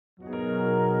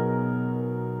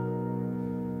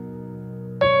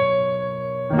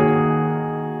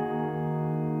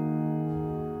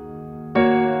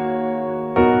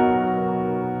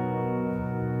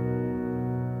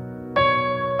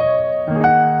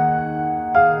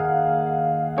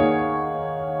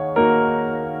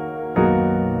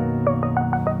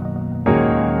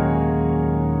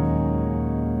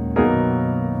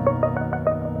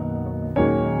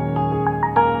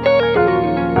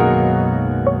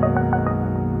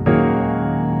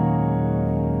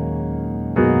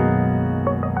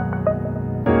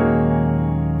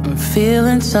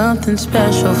doing something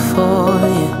special for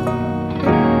you.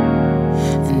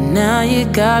 And now you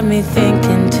got me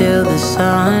thinking till the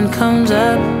sun comes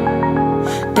up.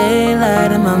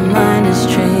 Daylight and my mind is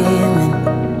dreaming,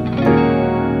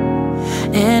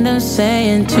 and I'm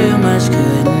saying too much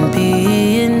couldn't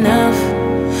be enough.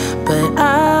 But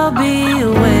I'll be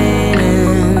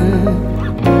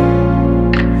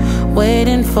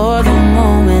waiting for the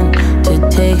moment to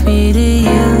take me to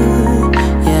you.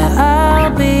 Yeah,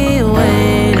 I'll be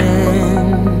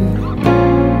waiting.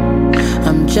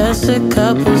 I'm just a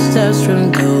couple steps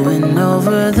from going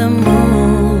over the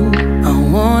moon. I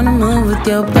wanna move with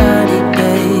your body,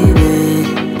 baby.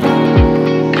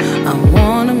 I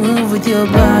wanna move with your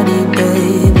body,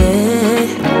 baby.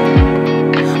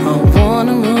 I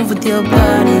wanna move with your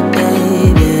body,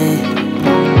 baby.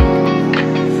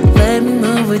 Let me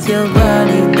move with your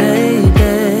body, baby.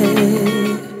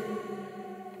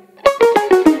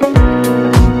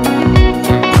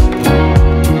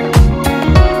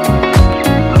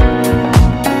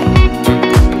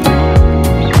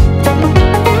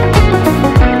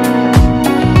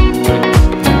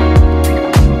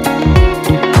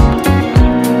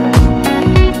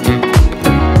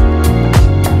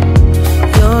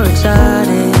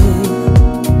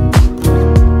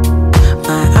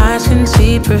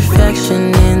 Perfection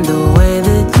in the way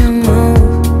that you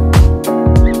move.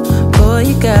 Boy,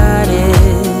 you got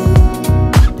it.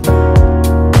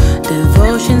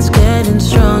 Devotion's getting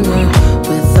stronger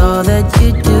with all that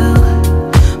you do.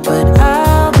 But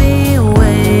I'll be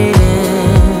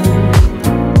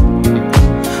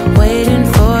waiting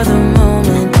for the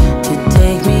moment to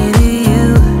take me to you.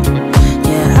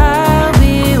 Yeah, I'll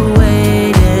be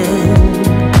waiting.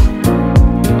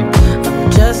 I'm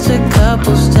just a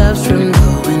couple steps from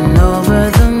over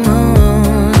the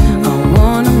moon. I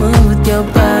wanna move with your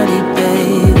body,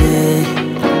 baby.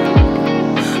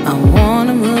 I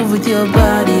wanna move with your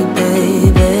body,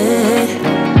 baby.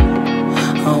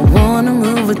 I wanna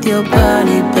move with your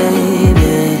body,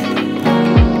 baby.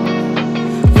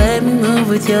 Let me move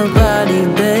with your body,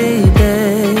 baby.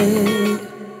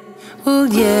 Ooh,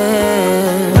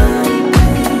 yeah.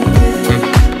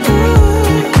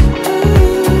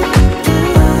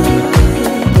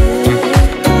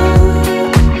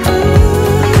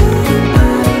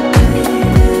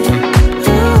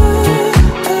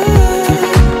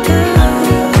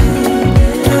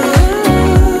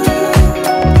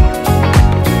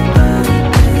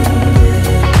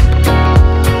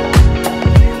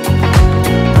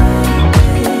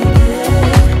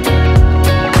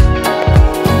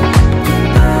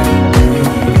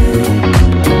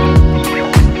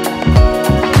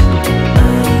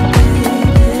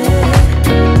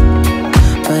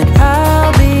 What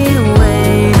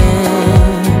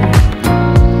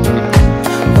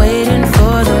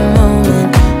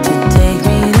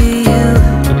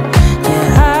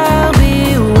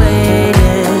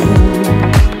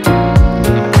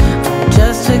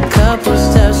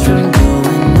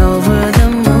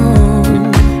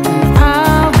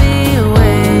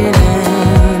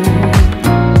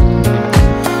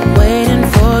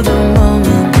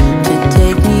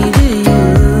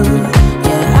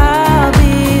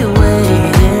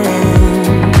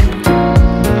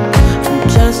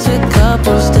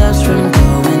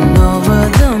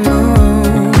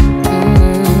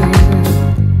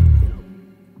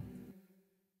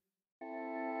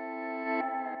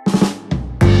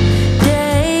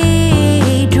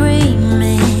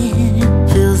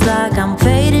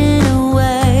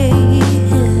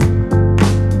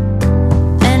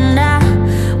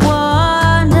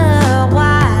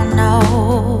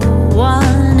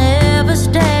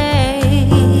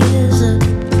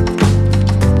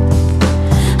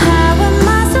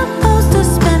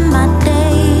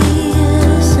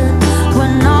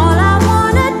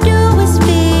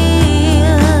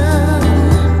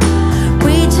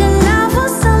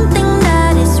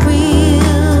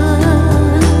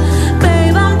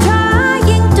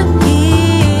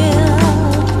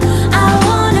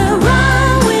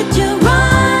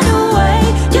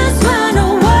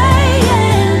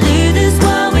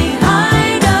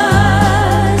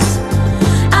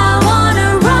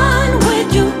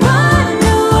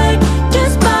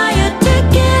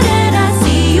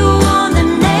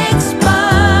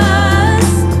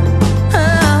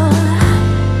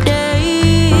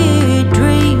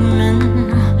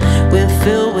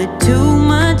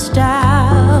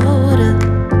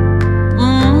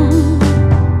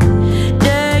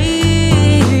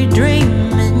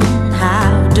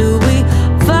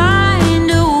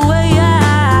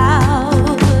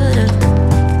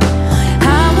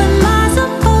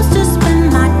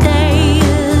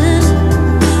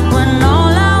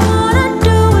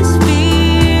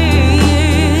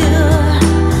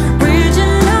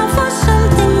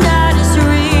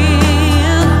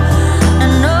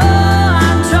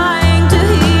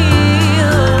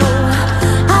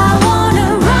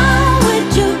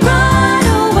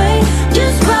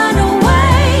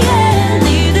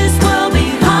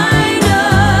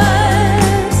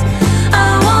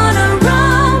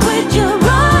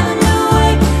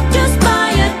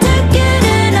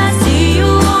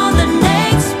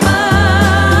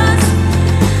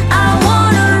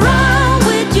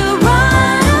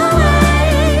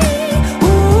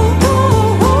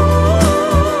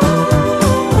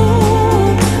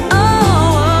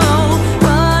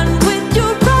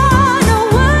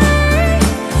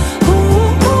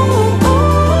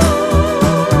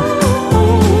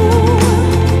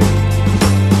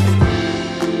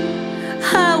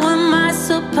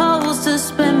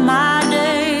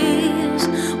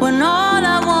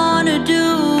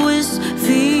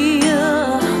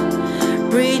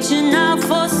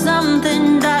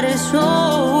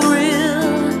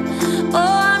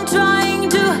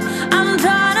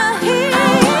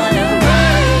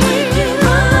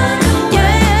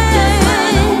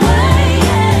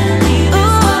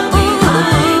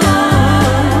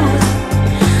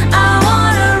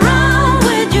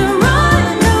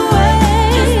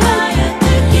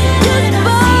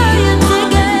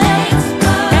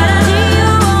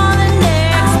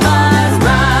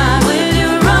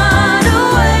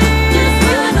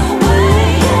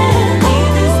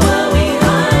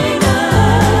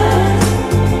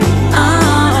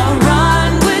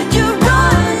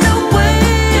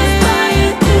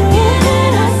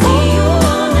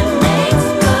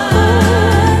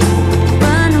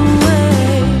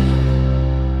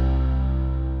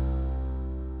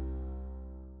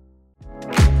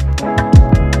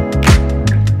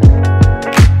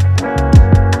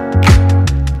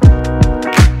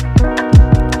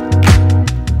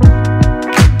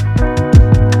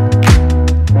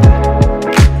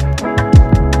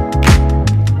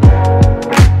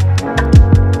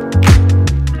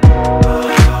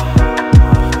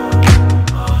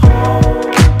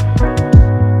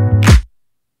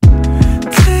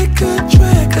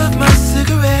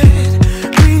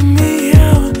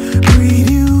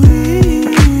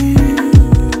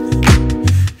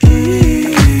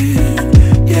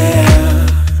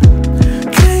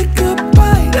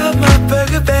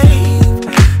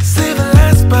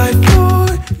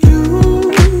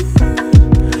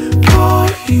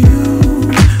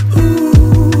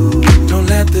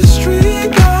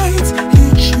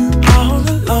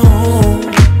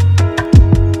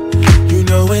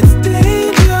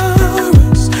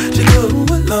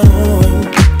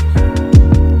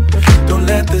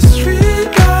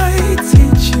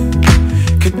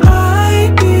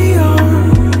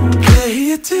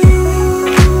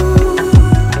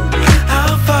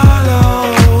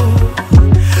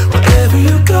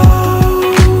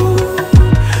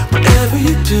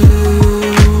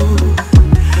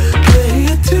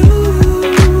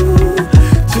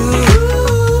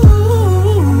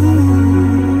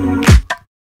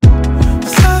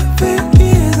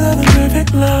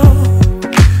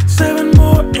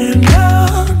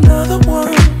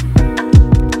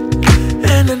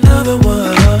the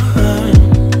one.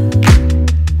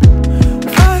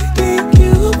 Finding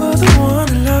you was a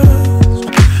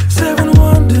wanderlust. 7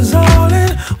 wonders all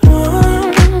in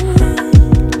one.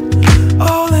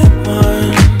 All in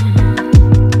one.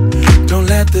 Don't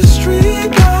let the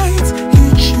street lights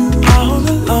hit you all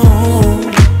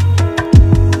alone.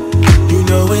 You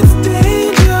know it's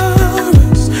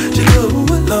dangerous to go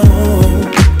alone.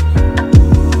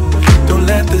 Don't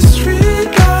let the street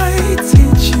lights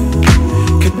hit you.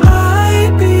 Can I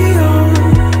be your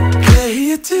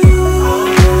player too?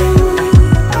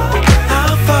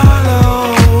 I'll follow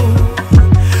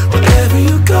wherever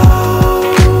you go,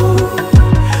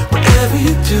 whatever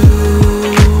you do.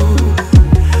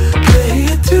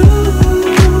 Player too,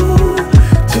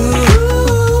 too.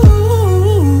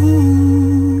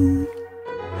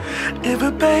 If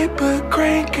a paper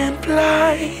crane can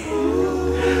fly,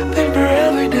 then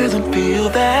forever doesn't feel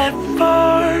that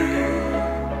far.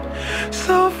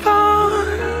 So far,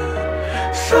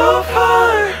 so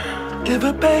far. If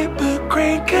a paper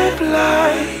crane can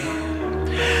fly,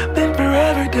 then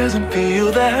forever doesn't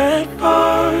feel that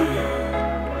far.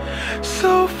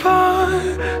 So far,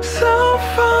 so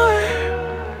far.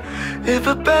 If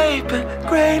a paper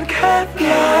crane can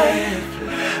fly,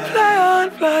 fly on,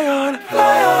 fly on,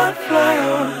 fly on, fly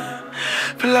on,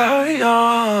 fly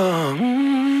on.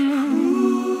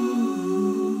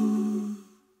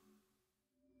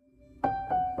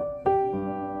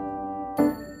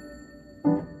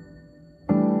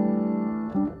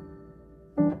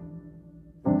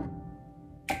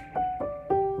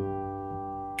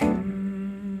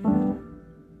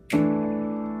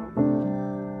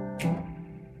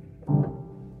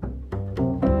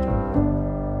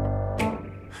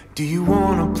 Do you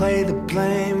wanna play the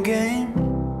blame game?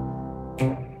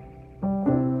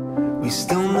 We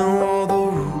still know all the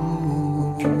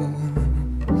rules.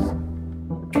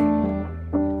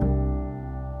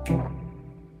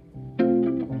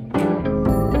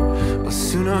 But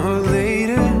sooner or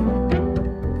later,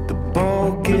 the ball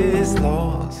gets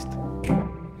lost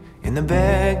and the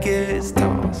bag gets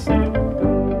tossed.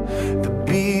 The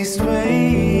beast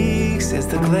wakes as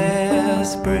the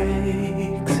glass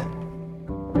breaks.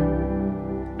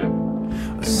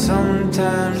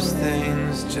 Sometimes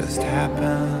things just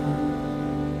happen,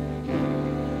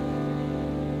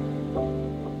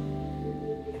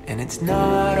 and it's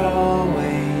not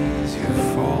always your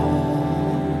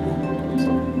fault.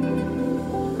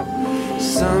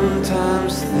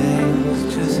 Sometimes things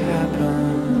just happen,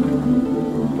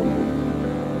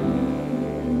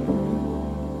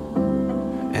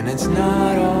 and it's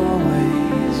not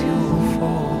always your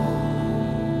fault.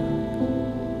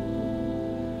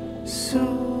 So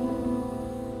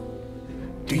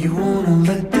do you wanna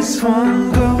let this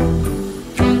one go?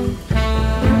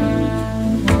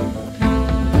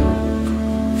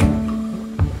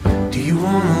 Do you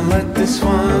wanna let this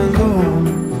one go?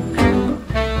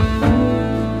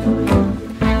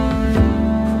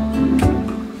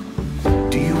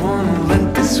 Do you wanna let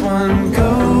this one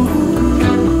go?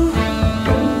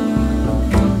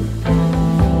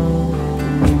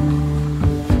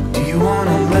 Do you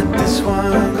wanna let this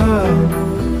one go?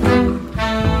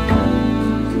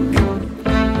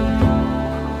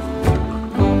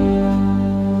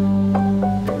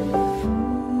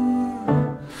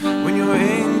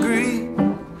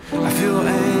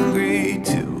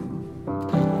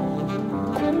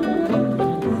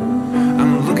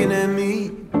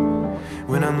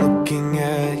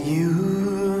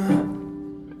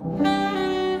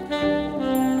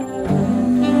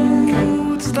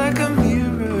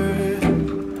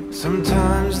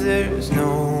 Sometimes there's no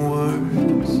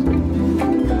words.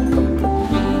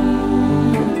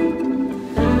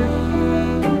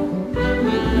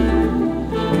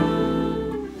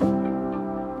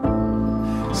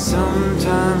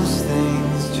 Sometimes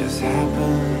things just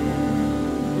happen.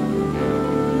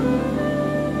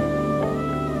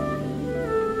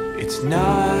 It's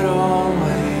not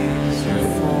always your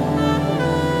fault.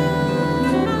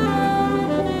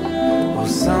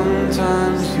 Well,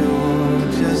 sometimes you're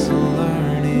just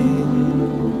learning,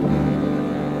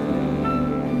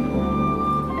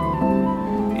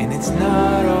 and it's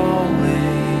not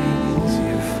always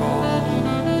your fault.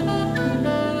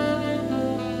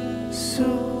 So,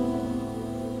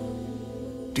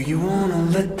 do you wanna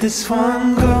let this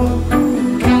one go?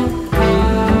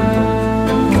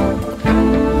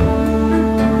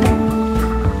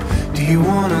 Do you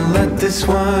wanna let this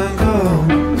one go?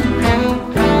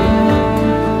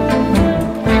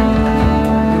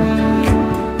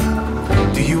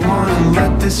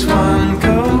 Let this one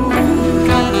go.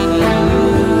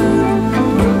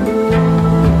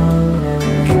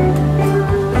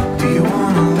 Do you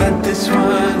wanna let this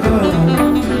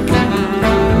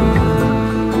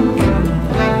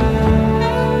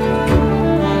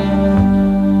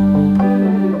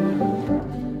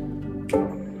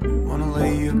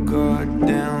your guard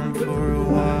down for a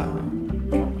while.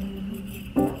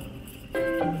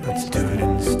 Let's do it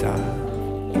in style.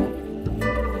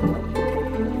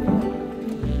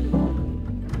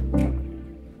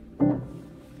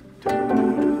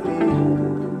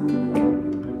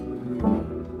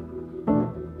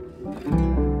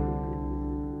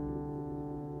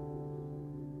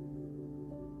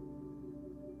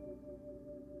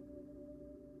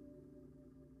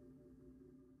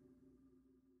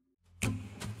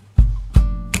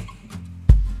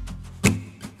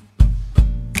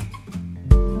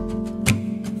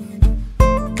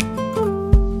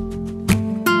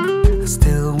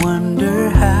 Still wonder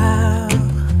how,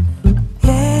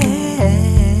 yeah,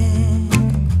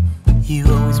 you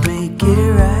always make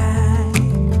it right.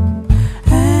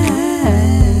 And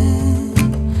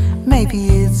maybe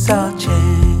it's all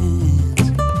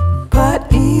chance,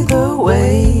 but either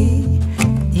way,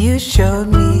 you showed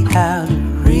me how to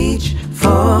reach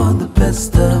for the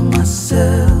best of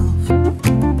myself.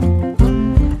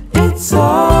 It's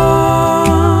all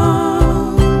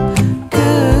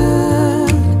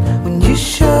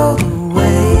show the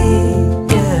way,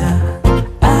 yeah.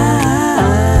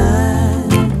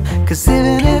 'Cause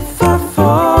even if I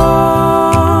fall,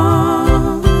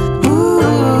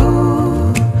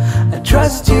 ooh, I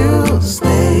trust you'll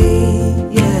stay,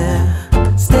 yeah,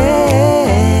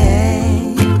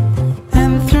 stay.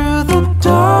 And through the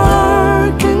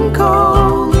dark and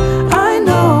cold, I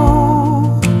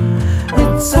know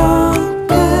it's all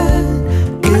good,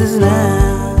 'cause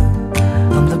now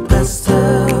I'm the best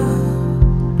of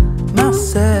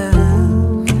myself.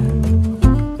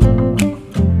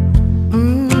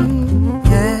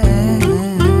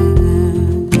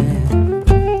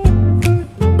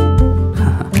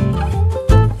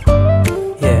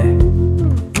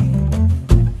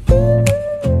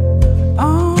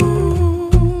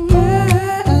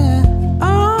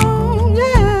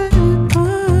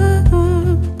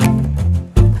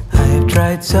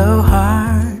 So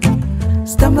hard,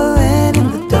 stumbling in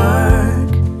the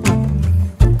dark,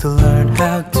 to learn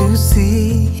how to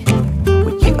see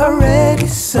what you already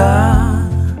saw.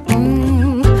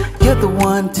 You're the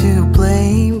one to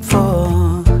blame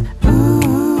for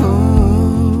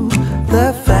the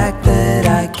fact that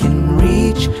I can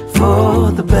reach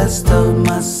for the best of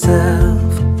myself.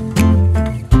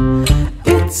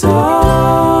 It's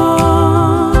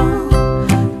all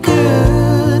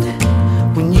good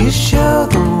when you show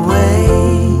the way,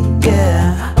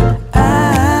 yeah.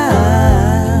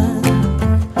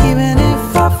 Even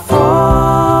if I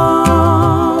fall,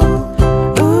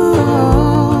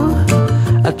 ooh,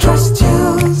 I trust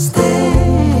you'll stay,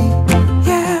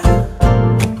 yeah.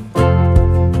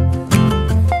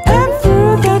 And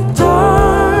through the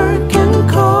dark and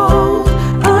cold,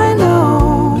 I know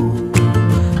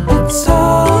it's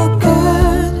all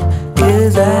good,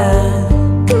 'cause I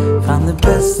found the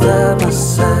best of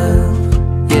myself,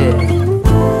 yeah.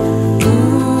 Ooh,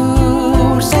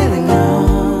 we're sailing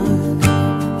on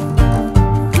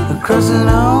across an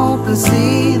open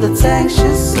sea that's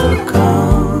anxious, so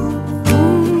calm.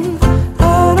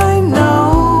 But I know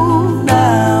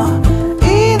now,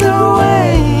 either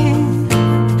way,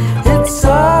 it's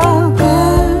all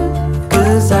good,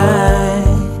 'cause I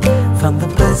found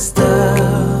the best of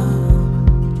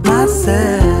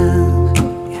myself,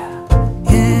 yeah,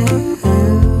 yeah.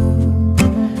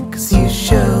 'Cause you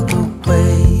show the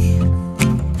way.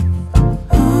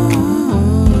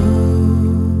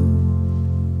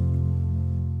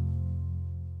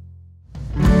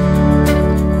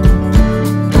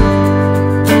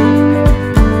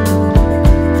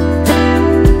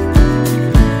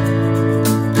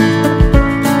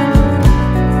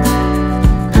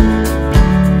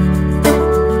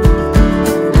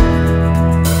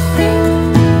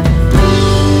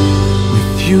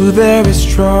 With you there is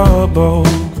trouble,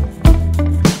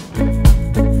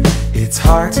 it's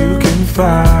hard to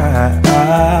confide.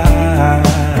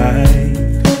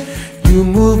 You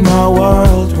move my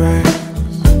world right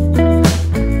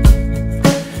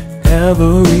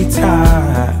every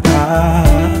time.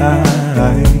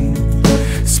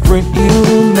 Sprint you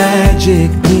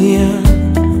magic in,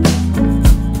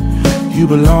 you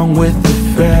belong with the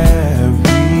fairies.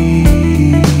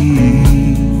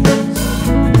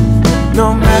 No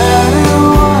matter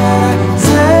what I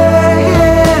say,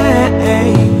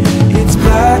 it's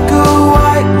black or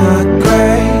white, not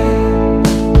gray.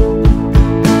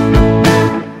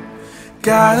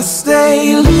 Gotta stay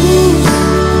loose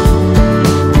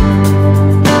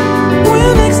when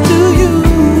next to you,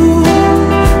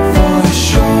 for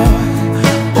sure,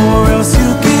 or else you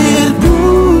get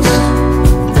bruised.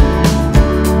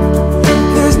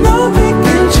 There's no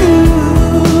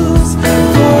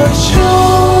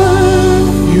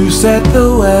set the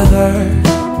weather.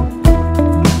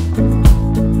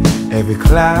 Every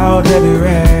cloud, every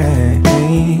rain,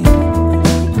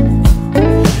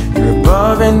 you're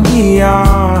above and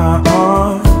beyond.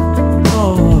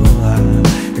 Oh,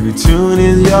 every tune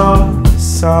is your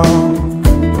song.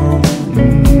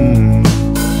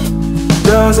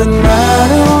 Doesn't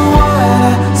matter what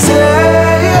I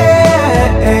say,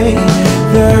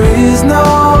 there is no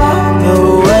other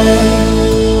way.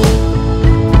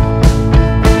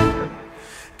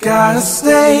 Gotta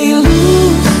stay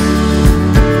loose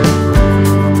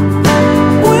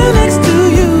when next to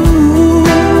you,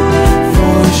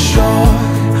 for sure,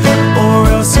 or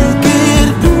else you'll get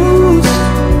loose.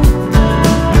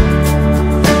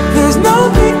 There's no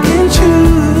pick and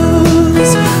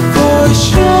choose, for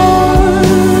sure.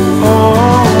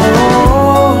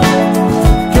 Oh,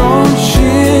 don't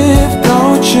shift,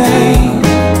 don't change,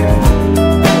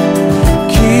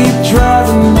 keep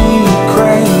driving me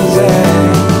crazy.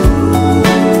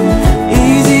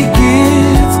 Easy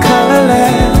gets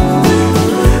colorless,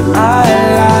 I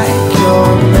like your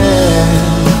man.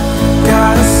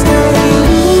 Gotta stay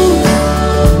loose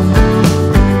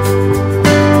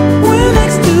when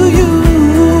next to you.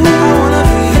 I wanna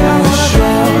be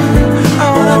sure,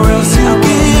 or else you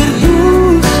get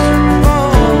loose.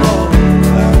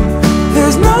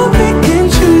 There's no pick and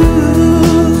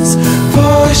choose,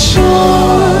 for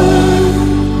sure.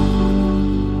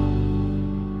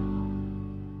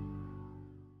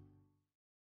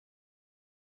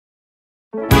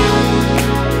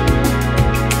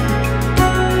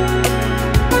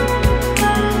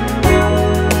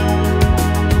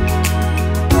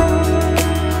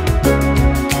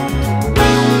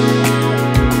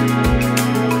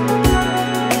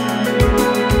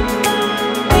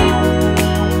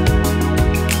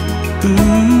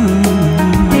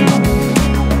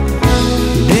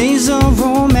 Days of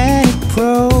romantic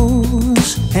prose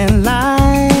and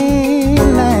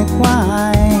lilac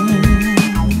wine,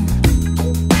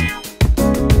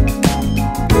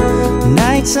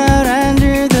 nights out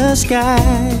under the sky,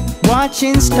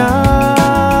 watching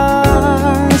stars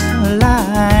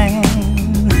align.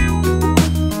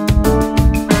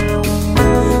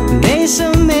 Days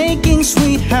of making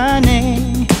sweet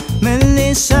honey,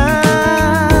 Melissa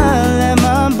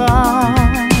lemon balm.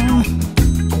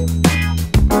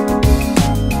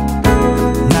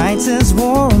 Nights as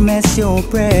warm as your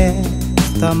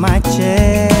breath on my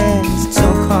chest, so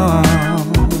calm.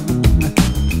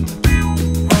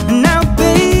 Now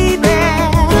baby,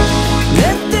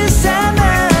 let the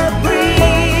summer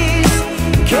breeze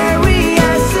carry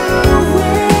us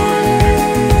away.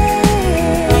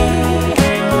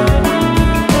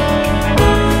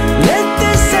 Let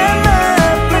the summer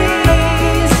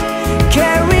breeze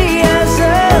carry us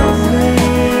away.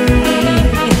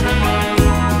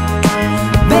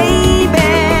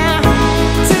 Baby,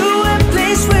 to a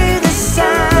place where the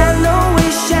sun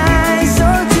always shines,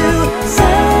 or to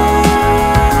summer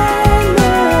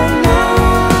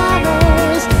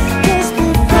lovers. 'Cause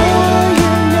before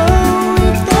you know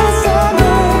it, the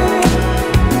summer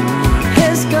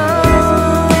has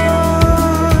gone.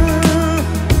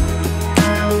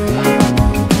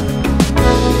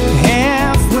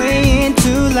 Halfway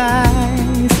into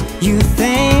life, you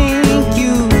think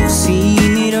you've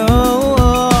seen it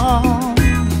all,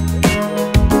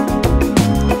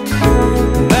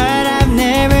 but I've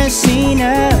never seen a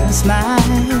smile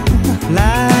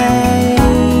like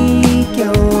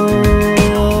yours.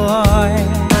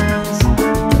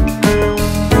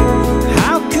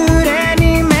 How could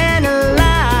any man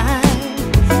alive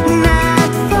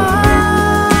not fall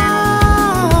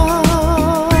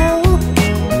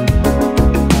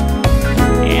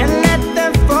and let the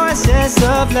forces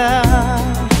of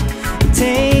love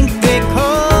take their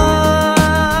course?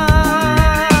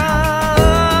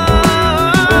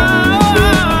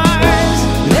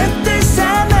 Let the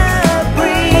summer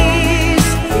breeze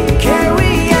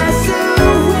carry us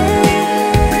away.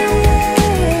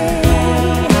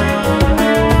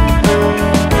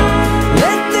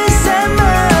 Let the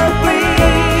summer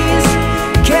breeze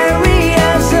carry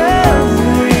us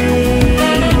away.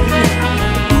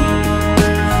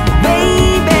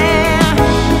 Baby,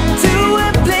 to a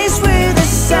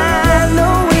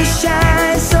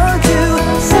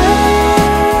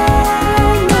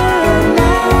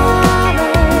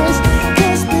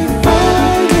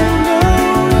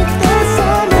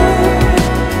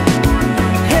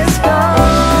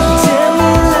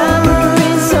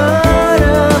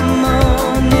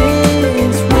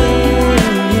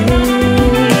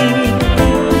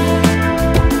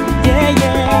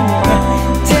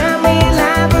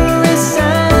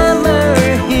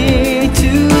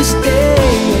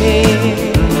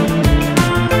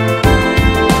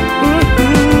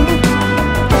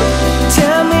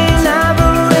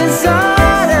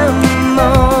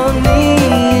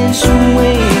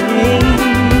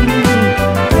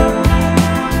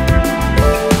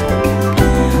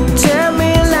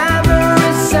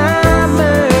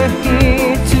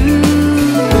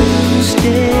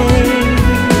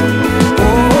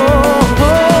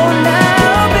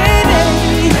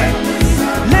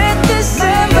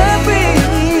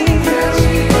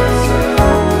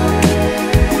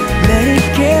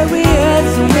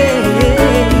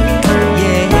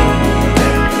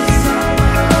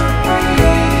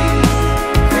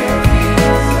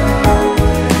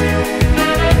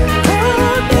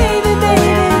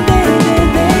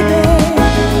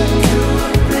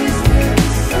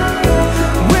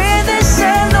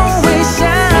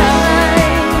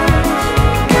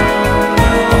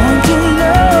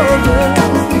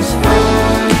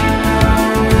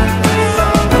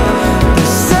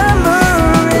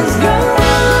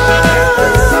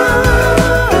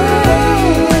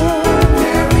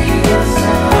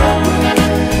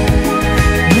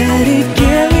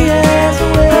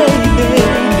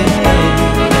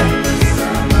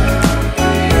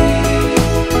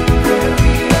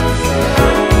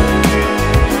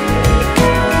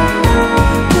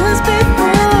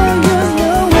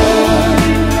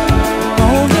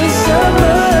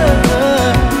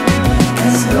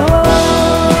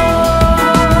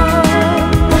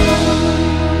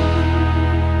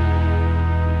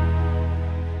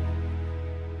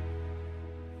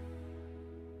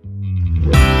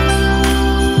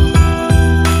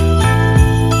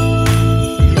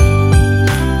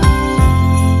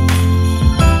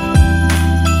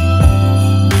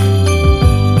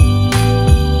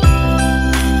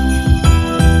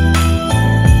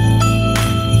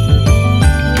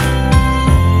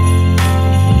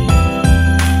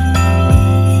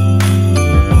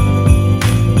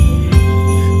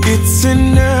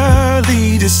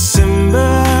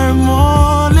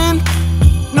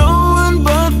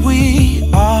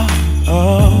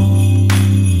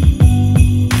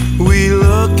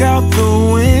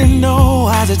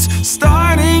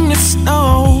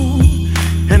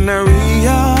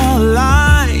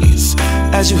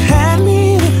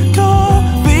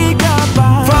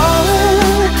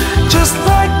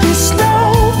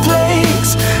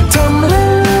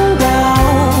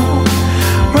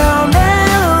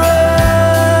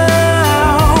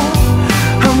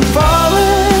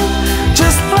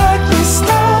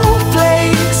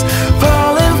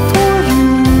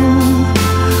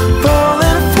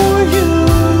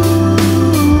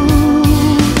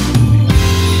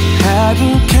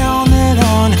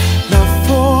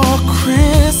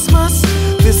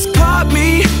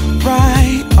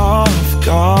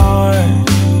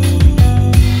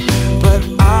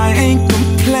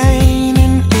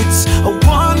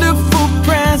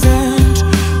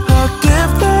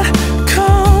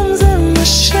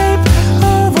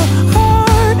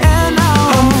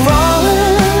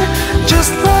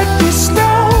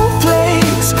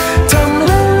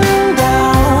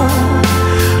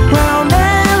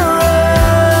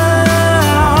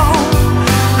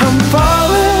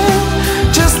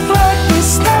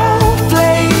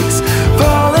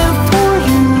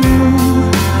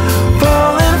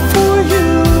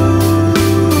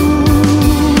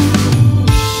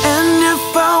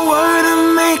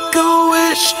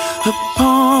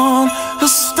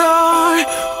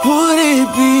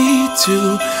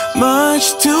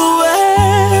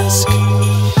ask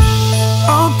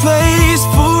a place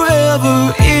forever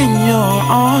in your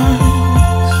arms,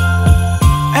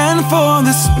 and for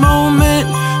this moment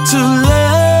to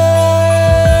last,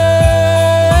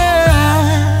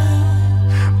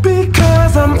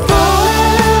 because I'm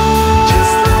falling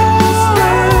just like these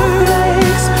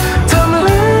snowflakes,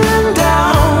 tumbling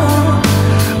down,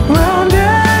 round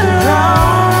and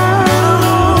round,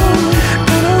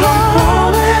 and I'm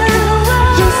falling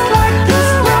just like these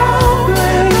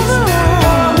snowflakes,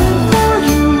 falling for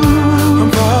you. I'm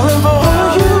falling for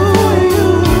you.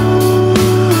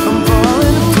 I'm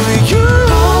falling for you.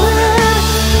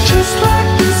 Just like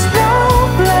these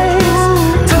snowflakes,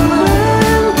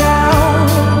 tumbling down,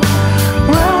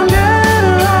 round and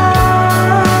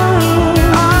round.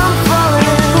 I'm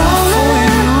falling for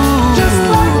you. Just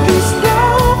like these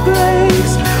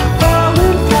snowflakes,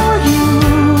 falling for you.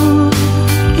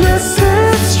 Yes,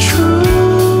 it's true.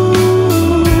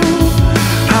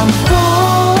 I'm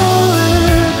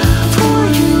falling for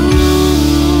you.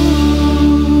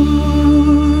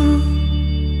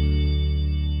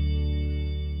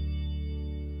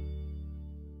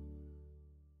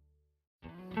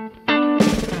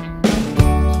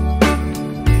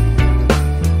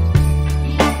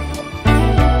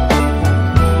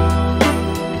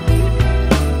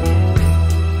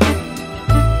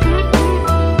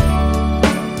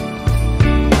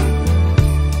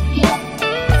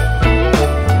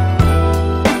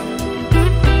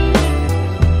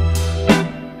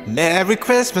 Merry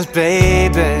Christmas,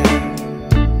 baby.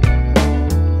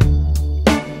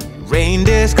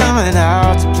 Reindeer's coming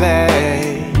out to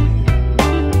play.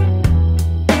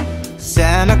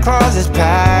 Santa Claus is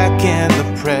packing the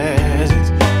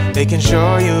presents, making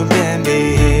sure you've been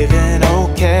behaving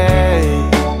okay.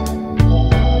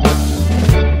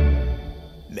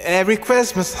 Merry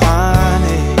Christmas,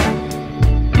 honey.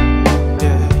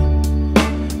 Yeah.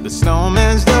 The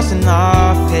snowman's dusting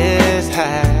off his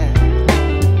hat,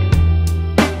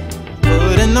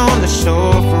 putting on the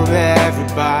show for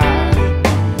everybody,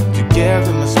 to give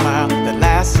them a smile that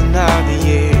lasts another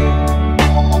year.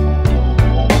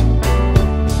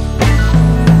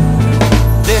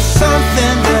 There's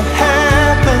something that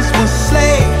happens when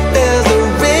sleigh bells are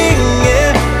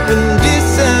ringing, when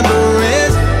December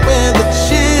ends, when the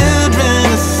children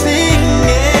are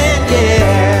singing,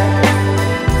 yeah.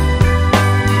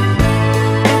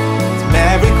 It's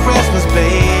Merry Christmas,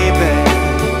 baby.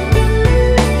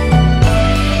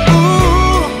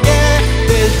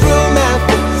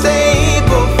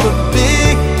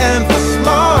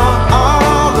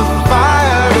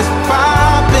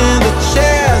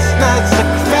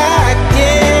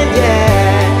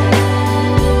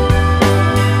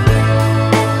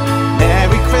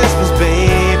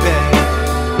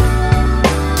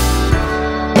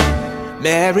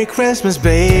 Merry Christmas,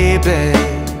 baby.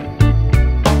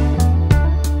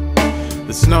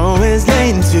 The snow is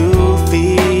laying 2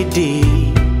 feet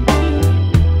deep.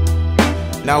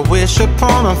 Now wish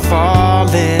upon a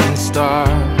falling star,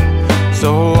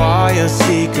 so all your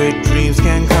secret dreams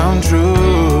can come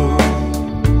true.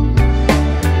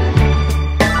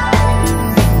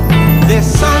 There's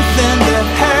something that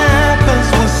happens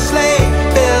when sleigh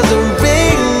bells are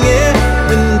ringing,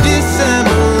 when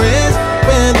December ends,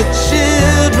 when the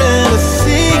children are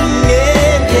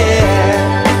singing, yeah.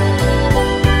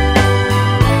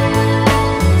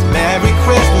 It's Merry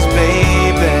Christmas,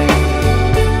 baby.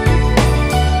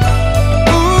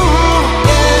 Ooh,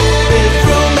 yeah. There's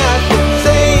room at the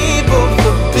table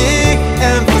for big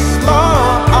and for small.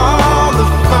 All the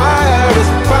fire is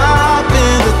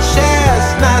popping, the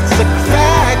chestnuts are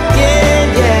cracking,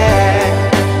 yeah.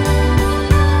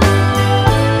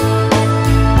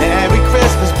 Merry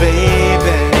Christmas,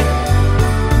 baby.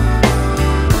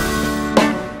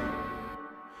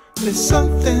 There's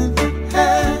something that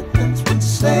happens when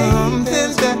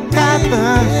something that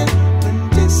happens when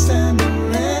December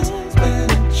ends, when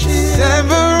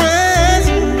December ends,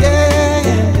 yeah,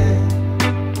 yeah.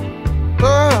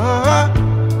 Oh,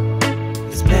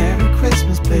 it's Merry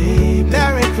Christmas, baby.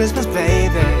 Merry Christmas,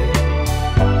 baby.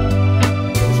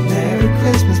 It's Merry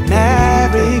Christmas,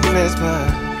 Merry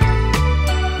Christmas.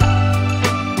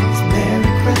 It's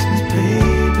Merry Christmas,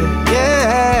 baby. Yeah.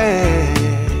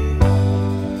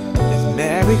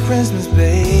 Merry Christmas,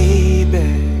 baby.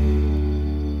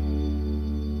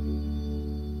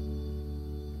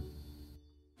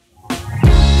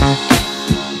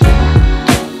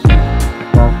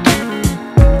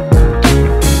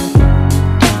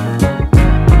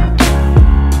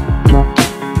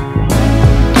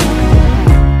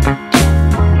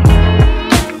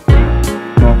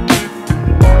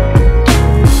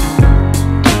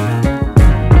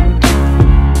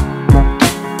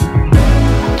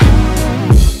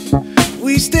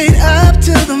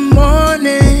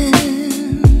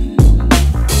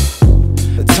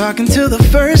 talking till the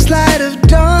first light of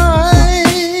dawn.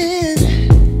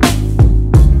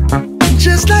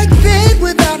 Just like fate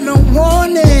without no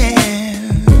warning.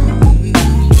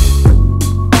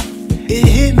 It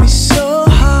hit me so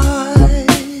hard.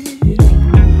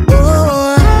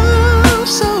 Oh, I'm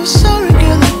so sorry,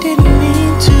 girl, I didn't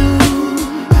mean to.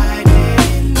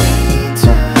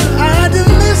 I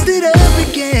done messed it up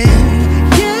again.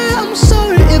 Yeah, I'm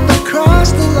sorry if I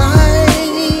crossed the line.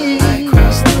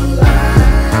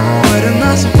 What am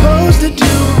I supposed to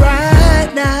do right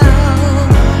now?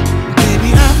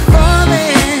 Baby, I'm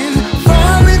falling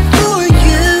for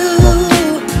you.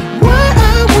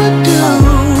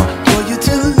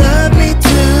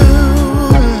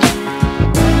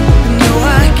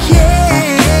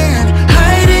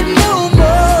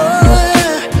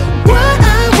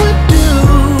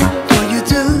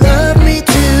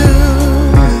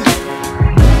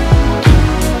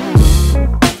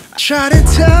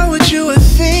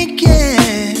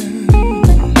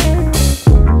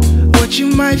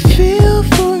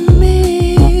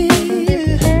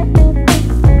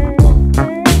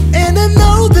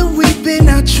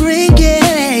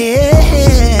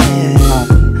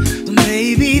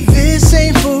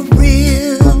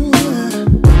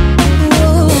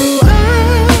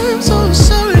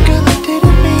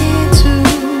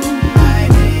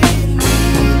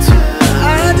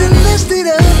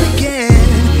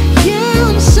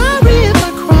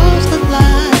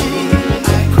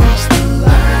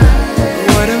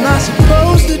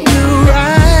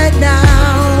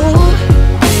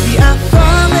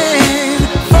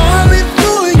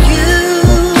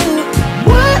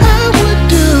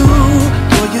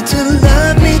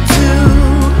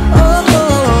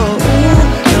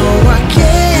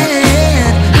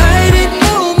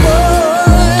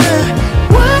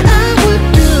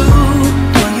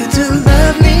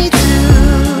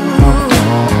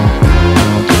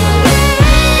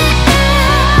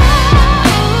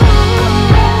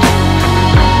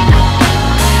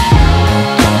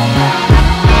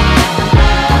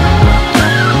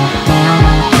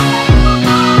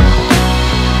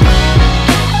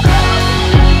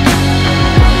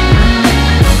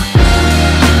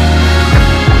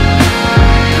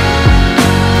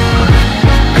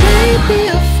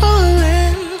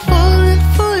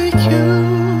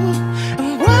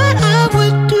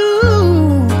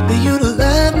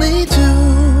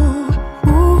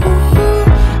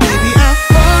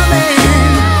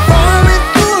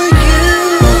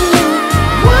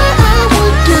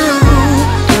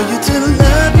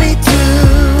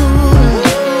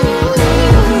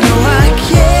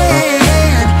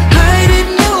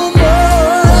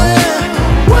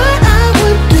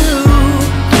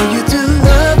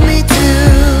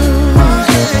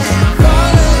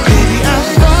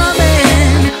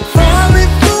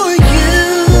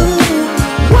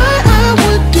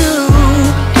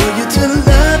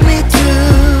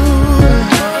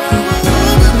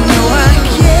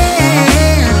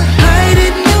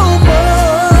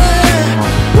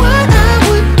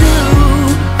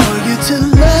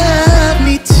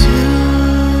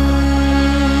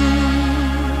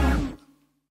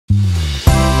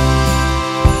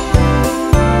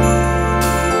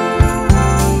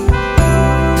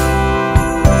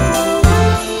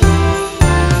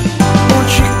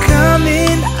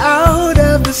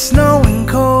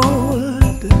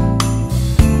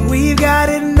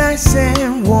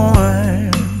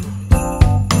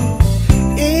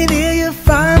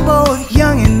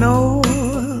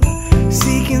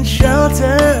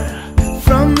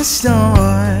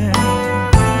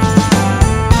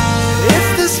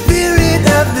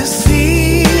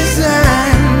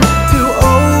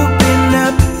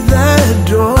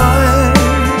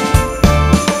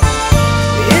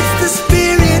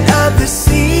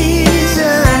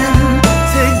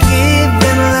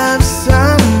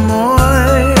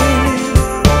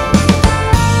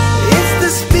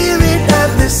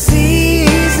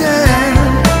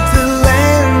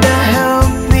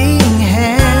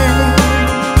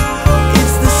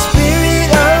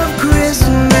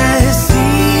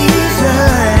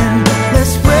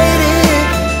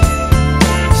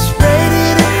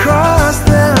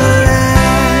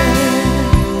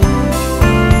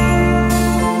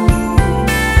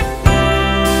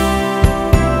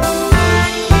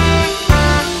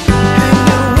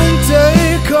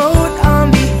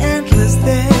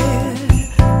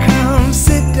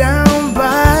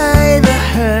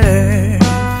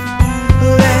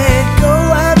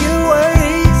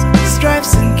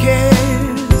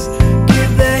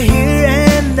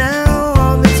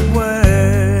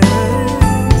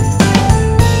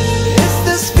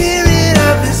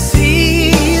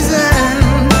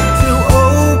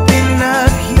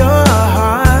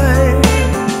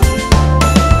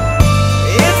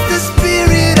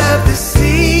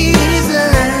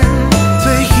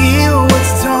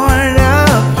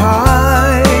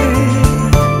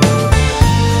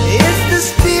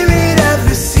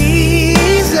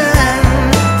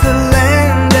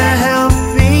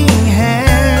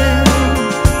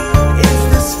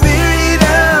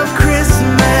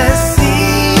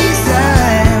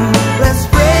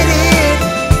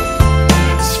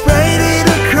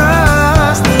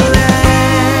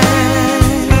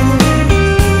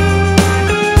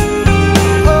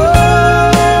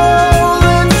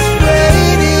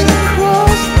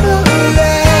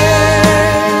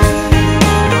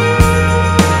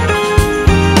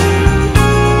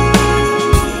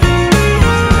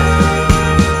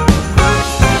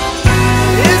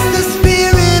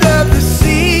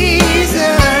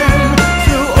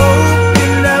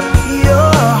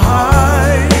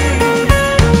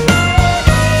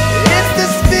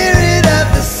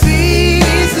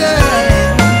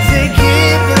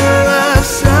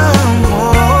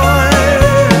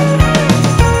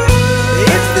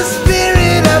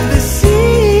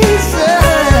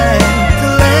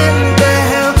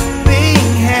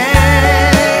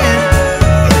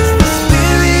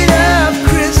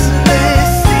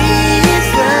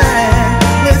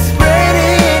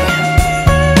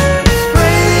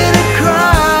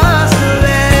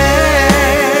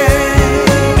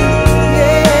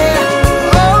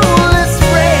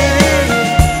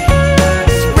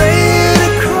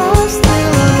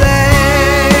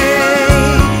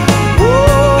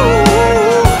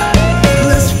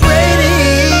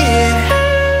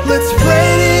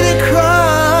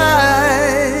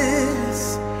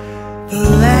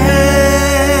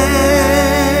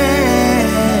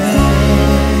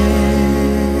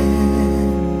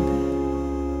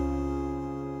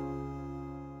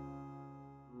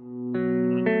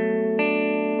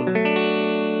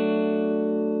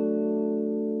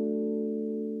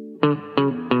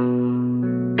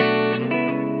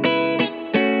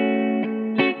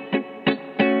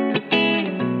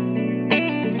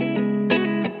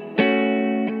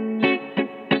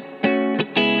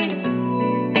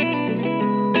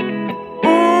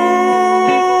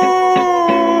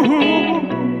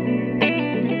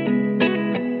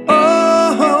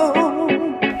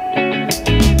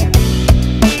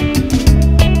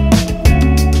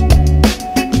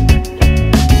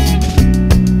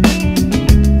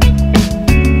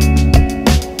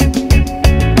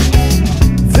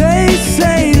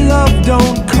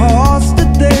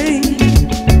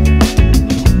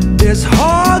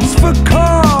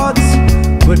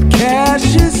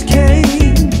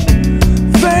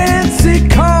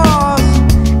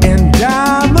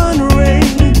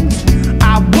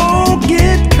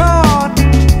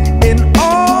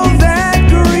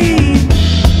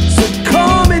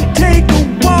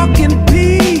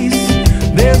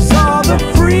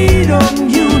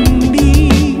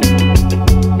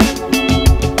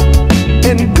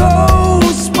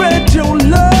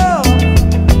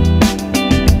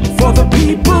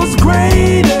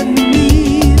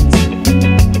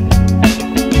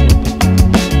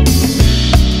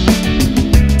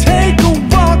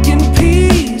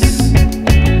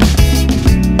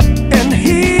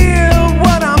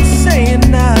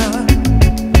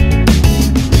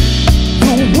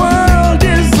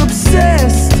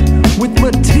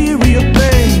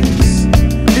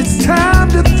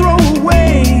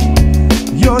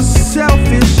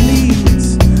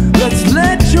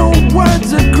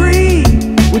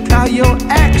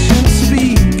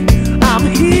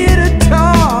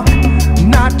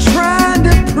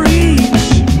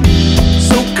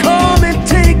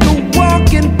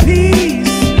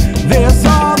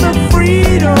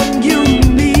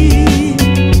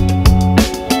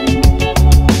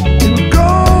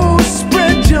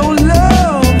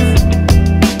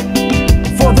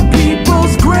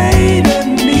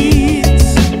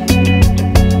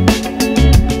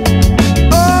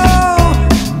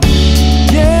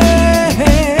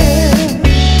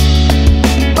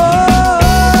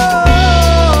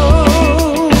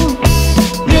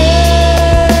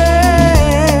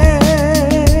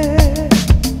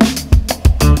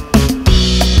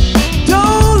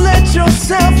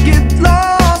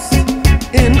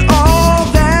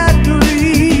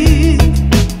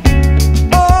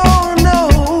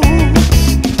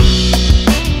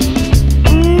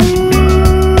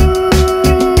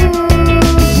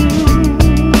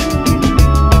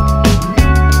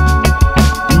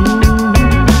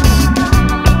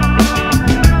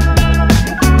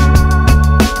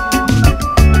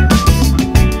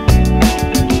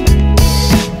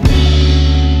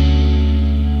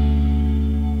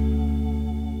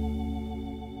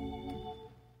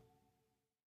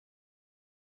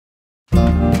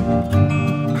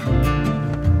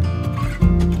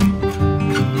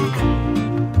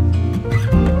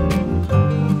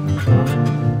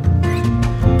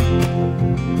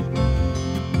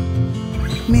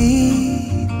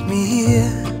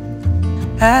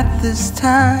 At this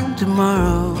time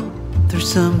tomorrow,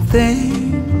 there's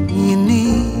something you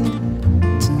need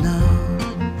to know.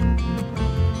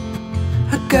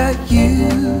 I got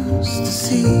used to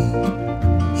see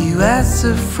you as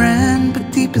a friend,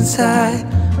 but deep inside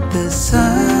there's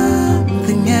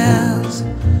something else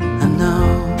I know.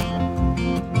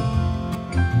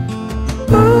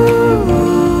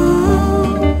 Ooh,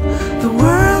 the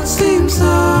world seems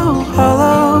so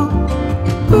hollow.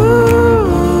 Ooh,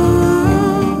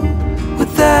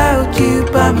 without you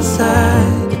by my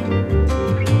side.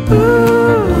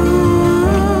 Ooh,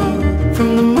 from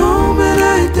the moment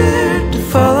I dared to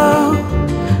follow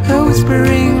a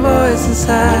whispering voice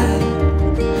inside,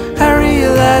 I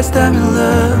realized I'm in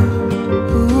love.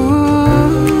 Ooh,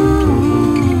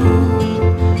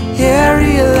 yeah, I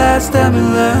realized I'm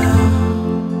in love.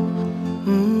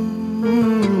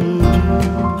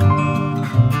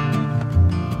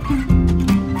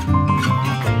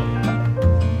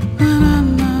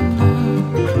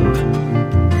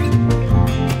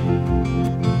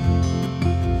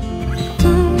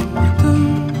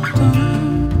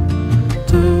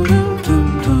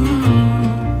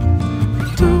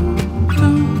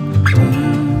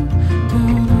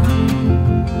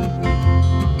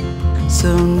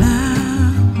 So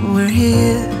now we're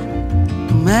here,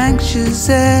 I'm anxious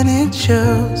and it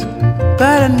shows,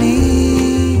 but I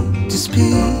need to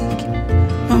speak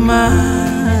my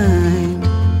mind.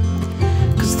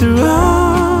 'Cause through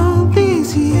all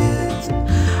these years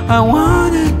I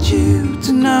wanted you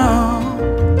to know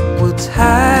what's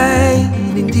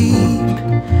hiding deep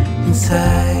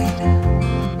inside.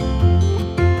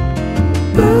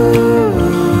 Ooh,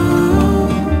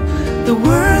 the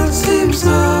world seems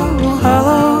so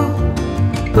hollow.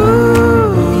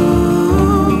 Ooh,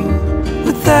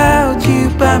 without you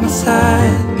by my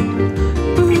side.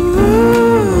 Ooh,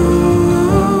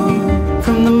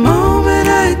 from the moment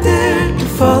I dared to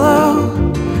follow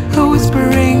a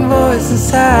whispering voice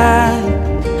inside,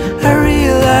 I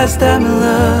realized I'm in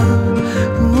love.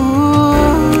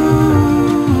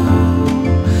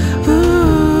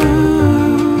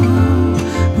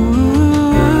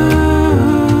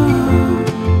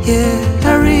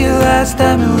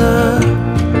 I'm in love.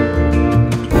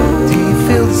 Do you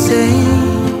feel the same?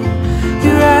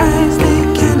 Your eyes, they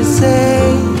kinda say,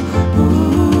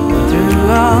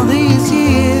 through all these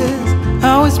years I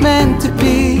was meant to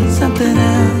be something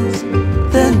else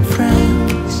than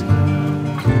friends.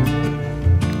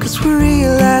 'Cause we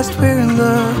realized we're in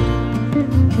love.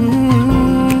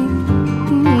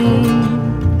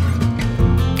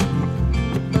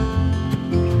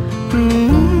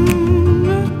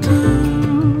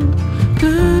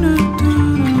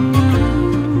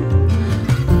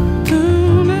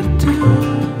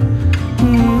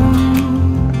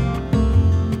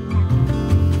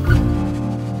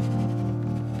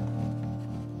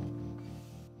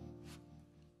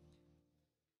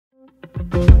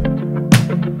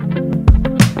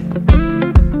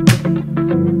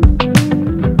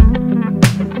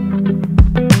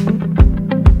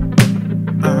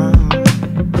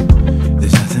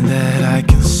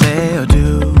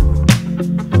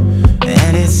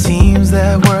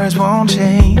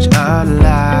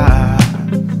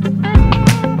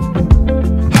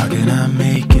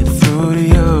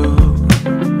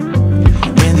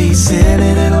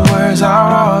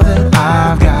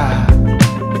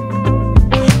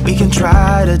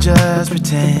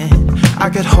 I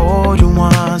could hold you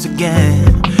once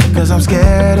again, 'cause I'm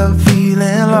scared of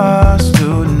feeling lost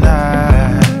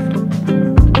tonight.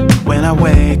 When I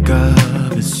wake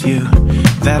up, it's you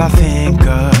that I think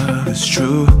of. It's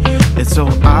true, it's so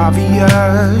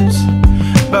obvious,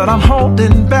 but I'm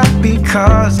holding back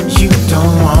because you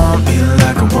don't want me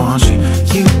like I want you.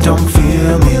 You don't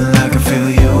feel me like I feel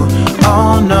you.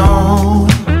 Oh no.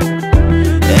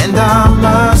 And I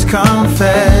must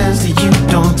confess that you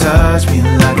don't touch me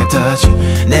like I touch you.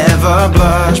 Never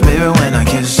blush, baby, when I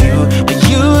kiss you, but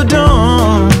you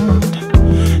don't.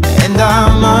 And I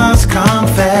must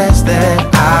confess that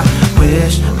I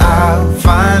wish I'd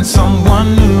find someone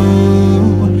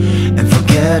new and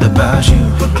forget about you.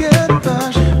 Forget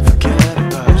about you. Forget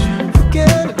about you.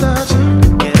 Forget about you.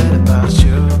 Forget about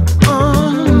you.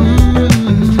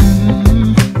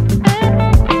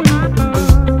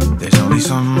 There's only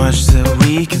so much that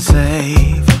we can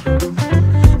save,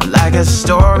 like a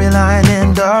storyline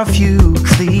and a few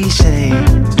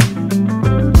cliches.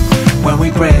 When we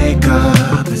break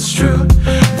up, it's true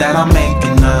that I'm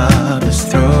making up, it's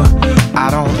through. I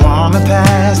don't wanna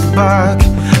pass the buck,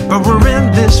 but we're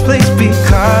in this place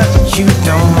because you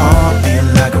don't want me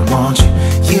like I want you.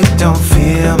 You don't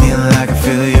feel me like I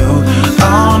feel you.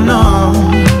 Oh no.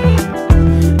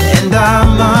 And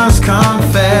I'm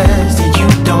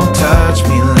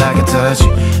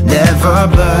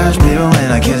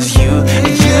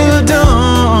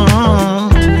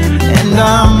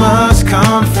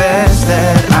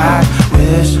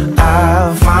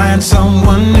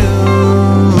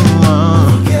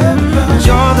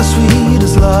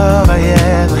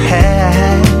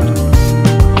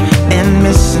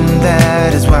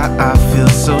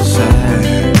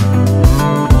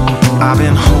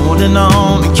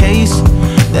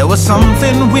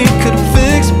we could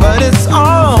fix, but it's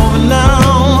over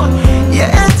now.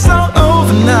 Yeah, it's all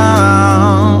over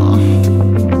now.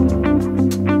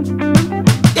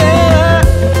 Yeah.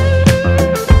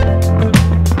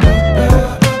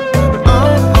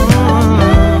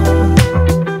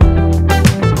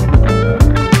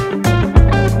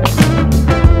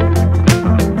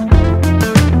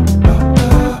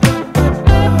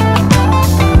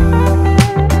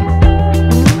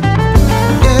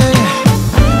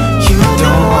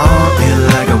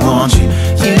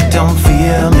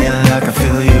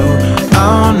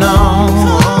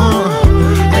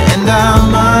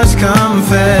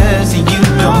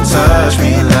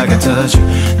 Touch you,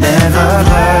 never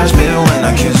blush, but when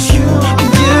I kiss you,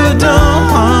 you don't.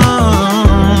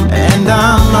 And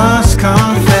I must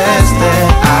confess that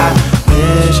I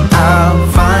wish I'll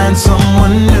find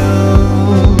someone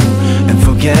new and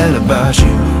forget about you.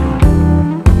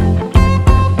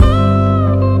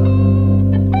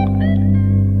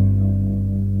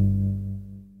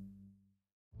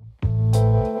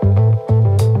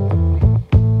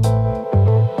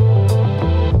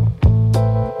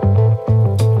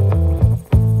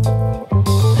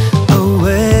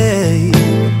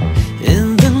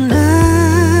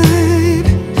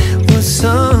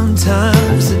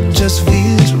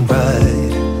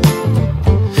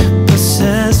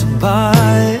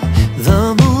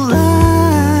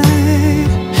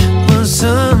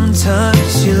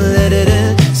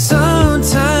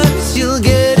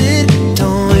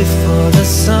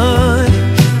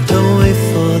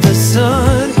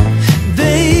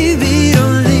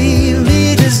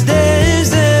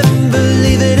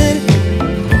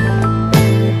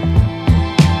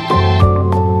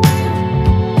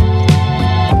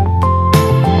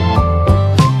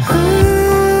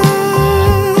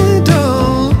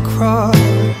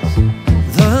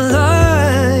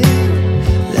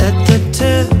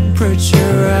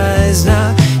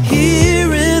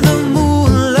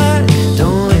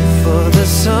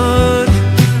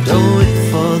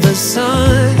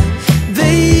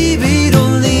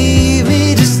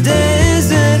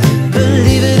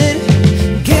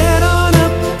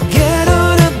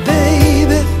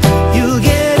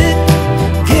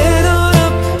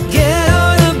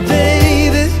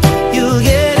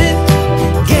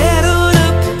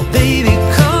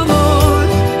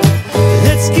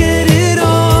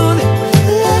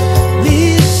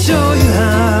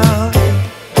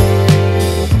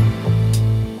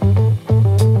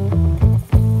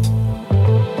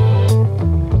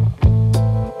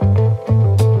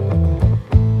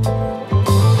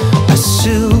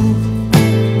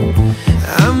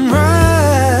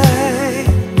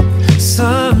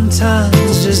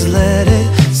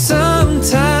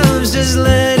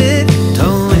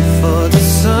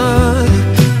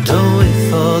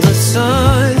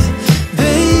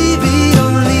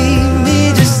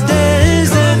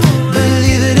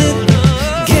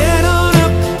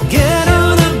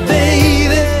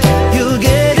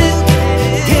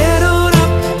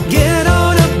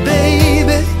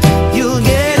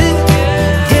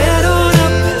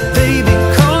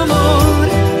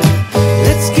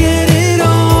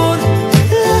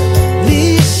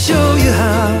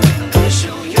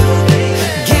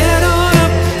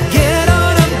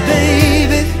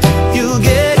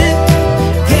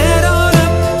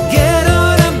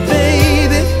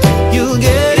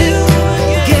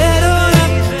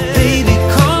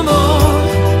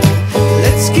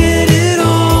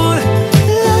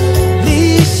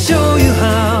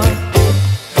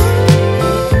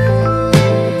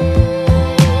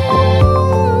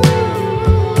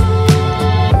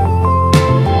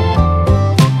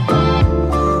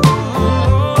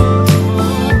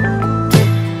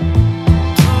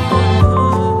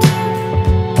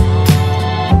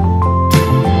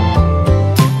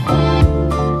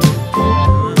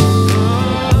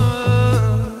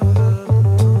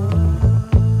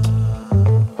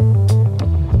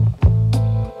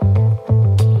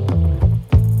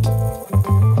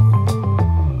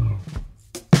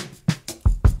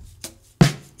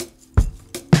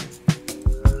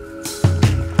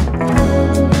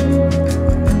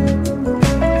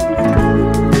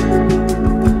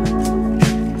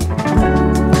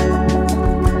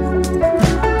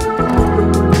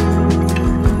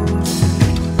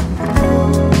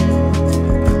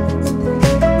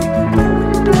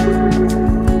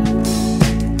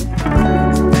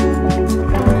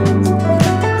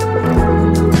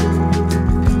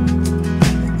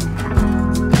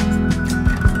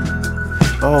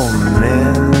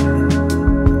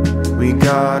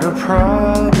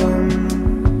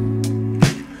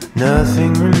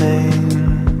 Nothing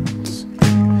remains,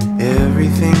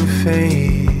 everything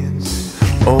fades.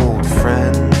 Old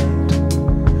friends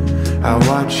I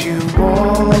watch you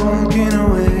walking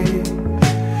away,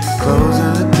 close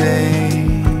of the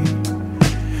day,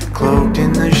 cloaked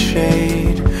in the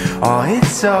shade. Oh,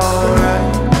 it's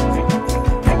alright,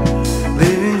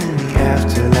 living in the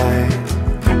afterlife.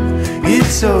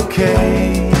 It's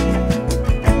okay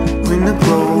when the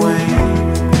glow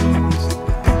wanes,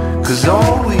 'cause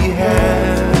all we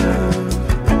have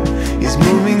is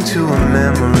moving to a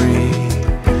memory,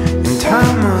 and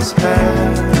time must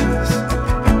pass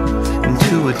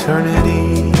into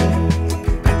eternity.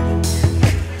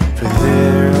 For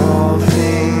there all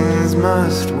things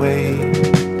must wait.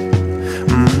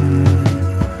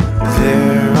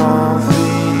 There all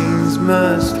things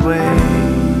must wait.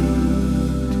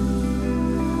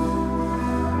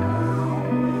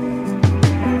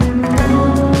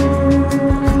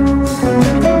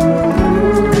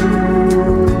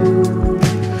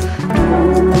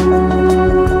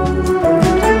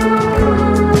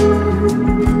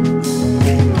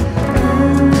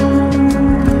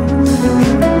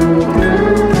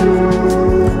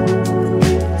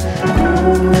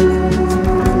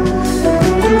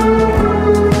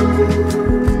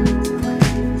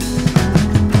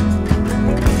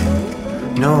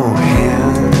 No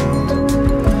hand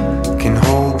can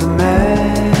hold the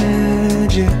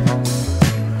magic,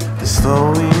 the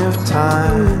slowing of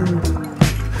time,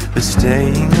 the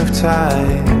staying of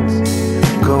tides.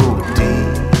 Go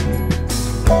deep,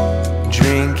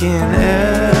 drinking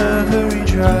every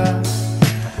drop,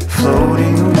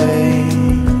 floating away,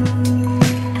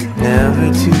 never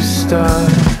to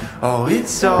start. Oh,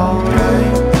 it's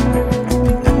alright,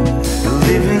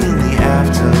 living in the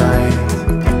afterlife.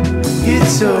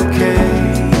 It's okay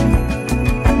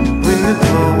when the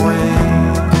glow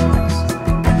wanes,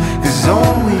 'cause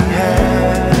all we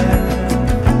have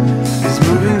is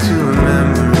moving to a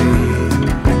memory.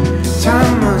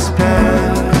 Time must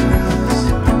pass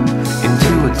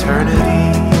into eternity.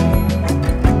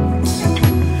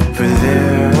 For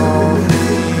there all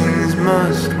things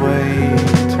must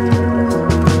wait.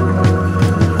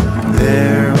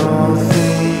 There all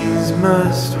things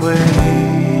must wait.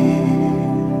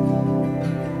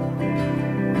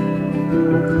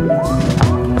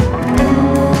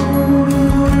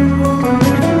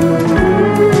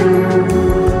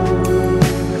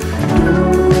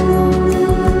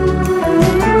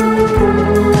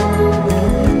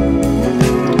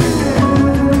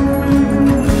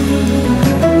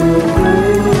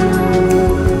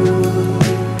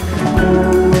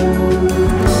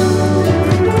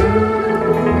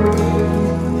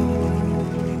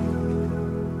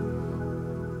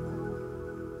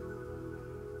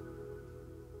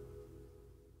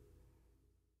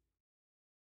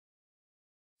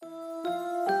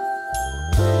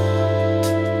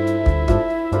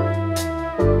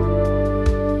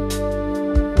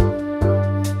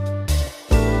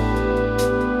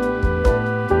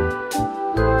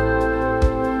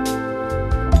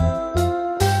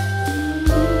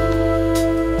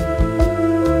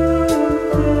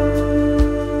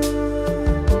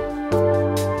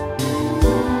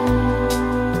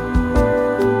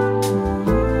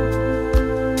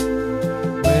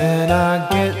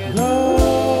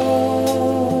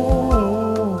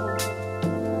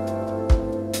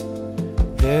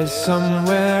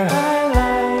 Somewhere I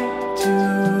like to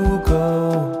go,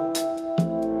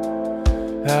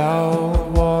 out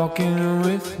walking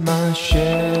with my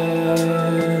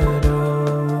shadow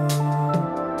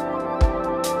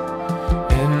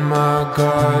and my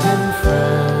garden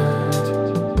friend.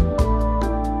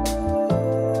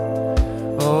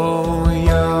 Oh,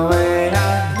 Yahweh,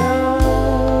 I know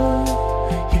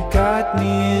you got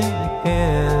me in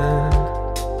hand,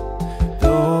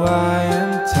 though I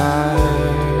am tired.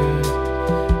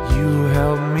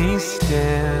 Help me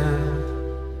stand,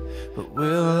 but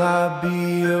will I be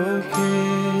okay?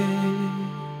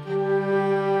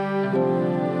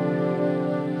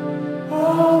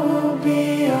 All will be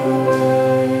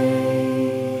alright.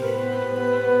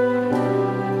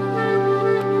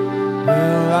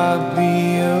 Will I be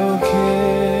okay?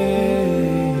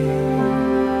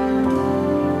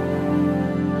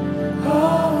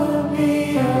 All will be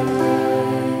alright.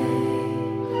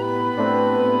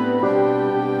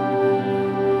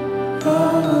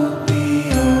 All will be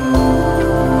alright.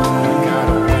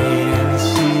 Gotta wait and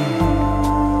see.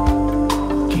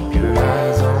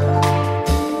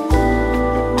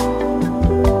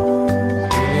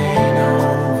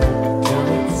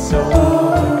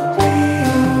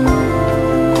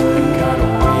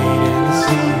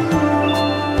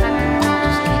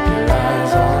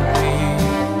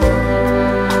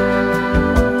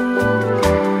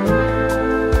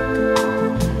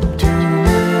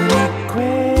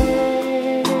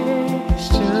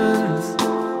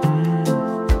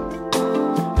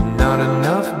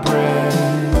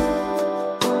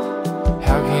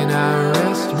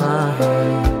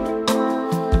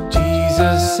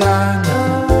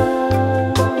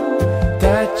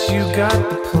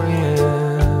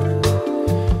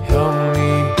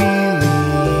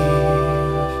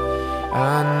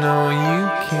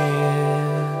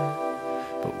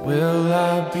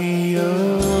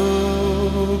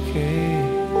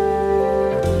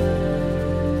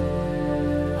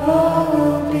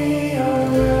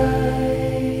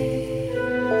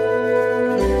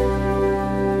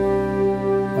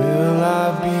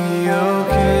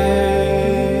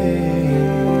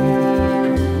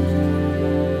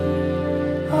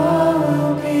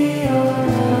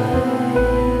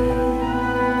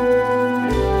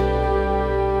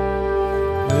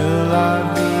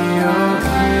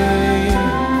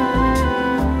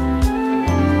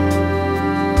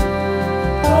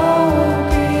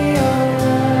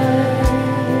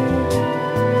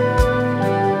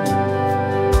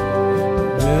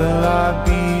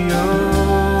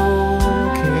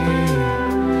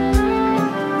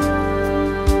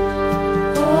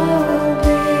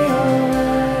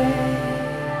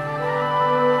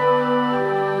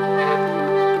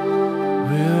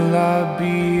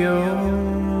 be